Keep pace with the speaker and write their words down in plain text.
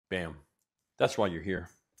Bam. That's why you're here,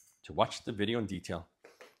 to watch the video in detail.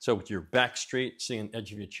 So with your back straight, sitting on the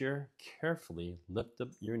edge of your chair, carefully lift up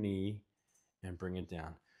your knee and bring it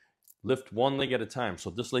down. Lift one leg at a time. So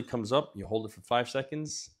this leg comes up, you hold it for 5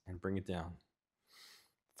 seconds and bring it down.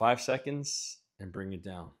 5 seconds and bring it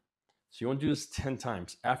down. So you want to do this 10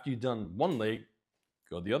 times. After you've done one leg,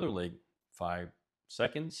 go the other leg, 5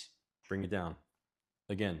 seconds, bring it down.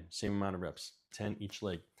 Again, same amount of reps, 10 each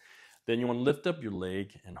leg. Then you want to lift up your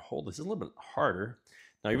leg and hold this. It's a little bit harder.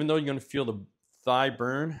 Now, even though you're going to feel the thigh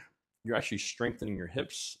burn, you're actually strengthening your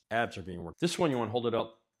hips. Abs are being worked. This one, you want to hold it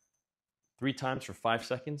up 3 times for 5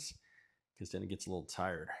 seconds, because then it gets a little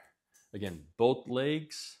tired. Again, both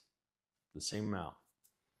legs, the same amount.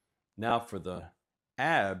 Now for the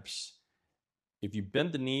abs, if you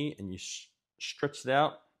bend the knee and you stretch it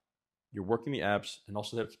out, you're working the abs and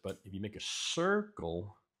also the hips. But if you make a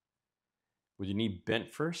circle with your knee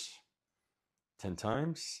bent first, 10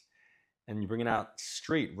 times, and you bring it out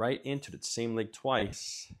straight right into the same leg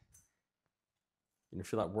twice, you're gonna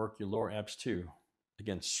feel that work your lower abs too.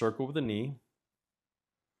 Again, circle with the knee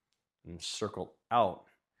and circle out,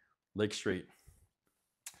 leg straight.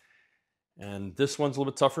 And this one's a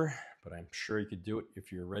little bit tougher, but I'm sure you could do it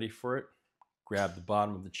if you're ready for it. Grab the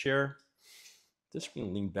bottom of the chair. Just gonna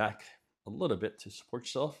lean back a little bit to support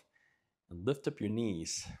yourself and lift up your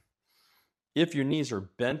knees. If your knees are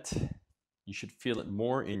bent, you should feel it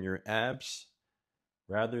more in your abs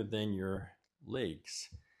rather than your legs.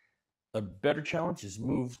 A better challenge is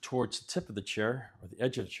move towards the tip of the chair or the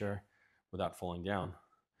edge of the chair without falling down.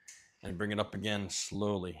 And bring it up again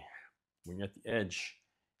slowly. When you're at the edge,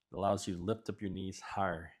 it allows you to lift up your knees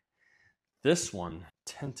higher. This one,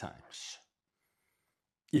 10 times.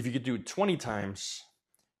 If you could do it 20 times,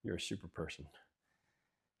 you're a super person.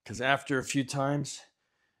 Because after a few times,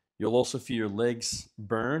 you'll also feel your legs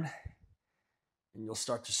burn and you'll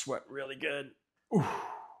start to sweat really good. Ooh.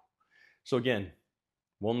 So again,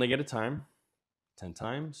 one leg at a time, 10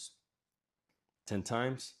 times, 10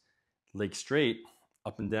 times, leg straight,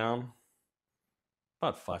 up and down,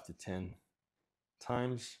 about 5 to 10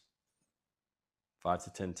 times, 5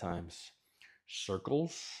 to 10 times.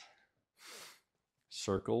 Circles,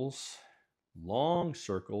 circles, long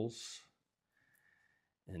circles,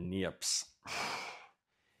 and knee ups.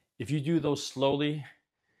 If you do those slowly,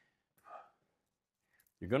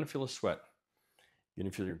 you're going to feel a sweat. You're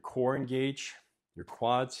going to feel your core engage, your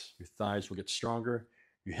quads, your thighs will get stronger,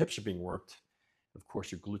 your hips are being worked. Of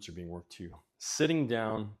course, your glutes are being worked too. Sitting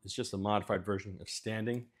down is just a modified version of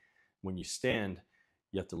standing. When you stand,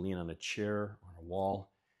 you have to lean on a chair or on a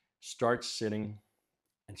wall. Start sitting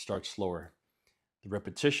and start slower. The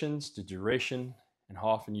repetitions, the duration, and how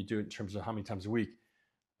often you do it in terms of how many times a week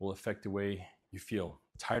will affect the way you feel,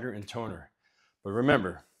 tighter and toner. But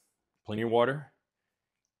remember, plenty of water,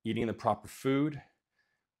 eating the proper food,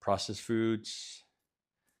 processed foods,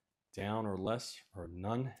 down or less or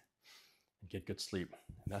none, and get good sleep.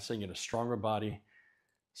 And that's how you get a stronger body,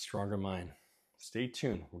 stronger mind. Stay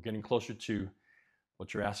tuned. We're getting closer to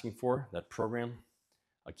what you're asking for, that program.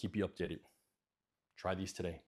 I'll keep you updated. Try these today.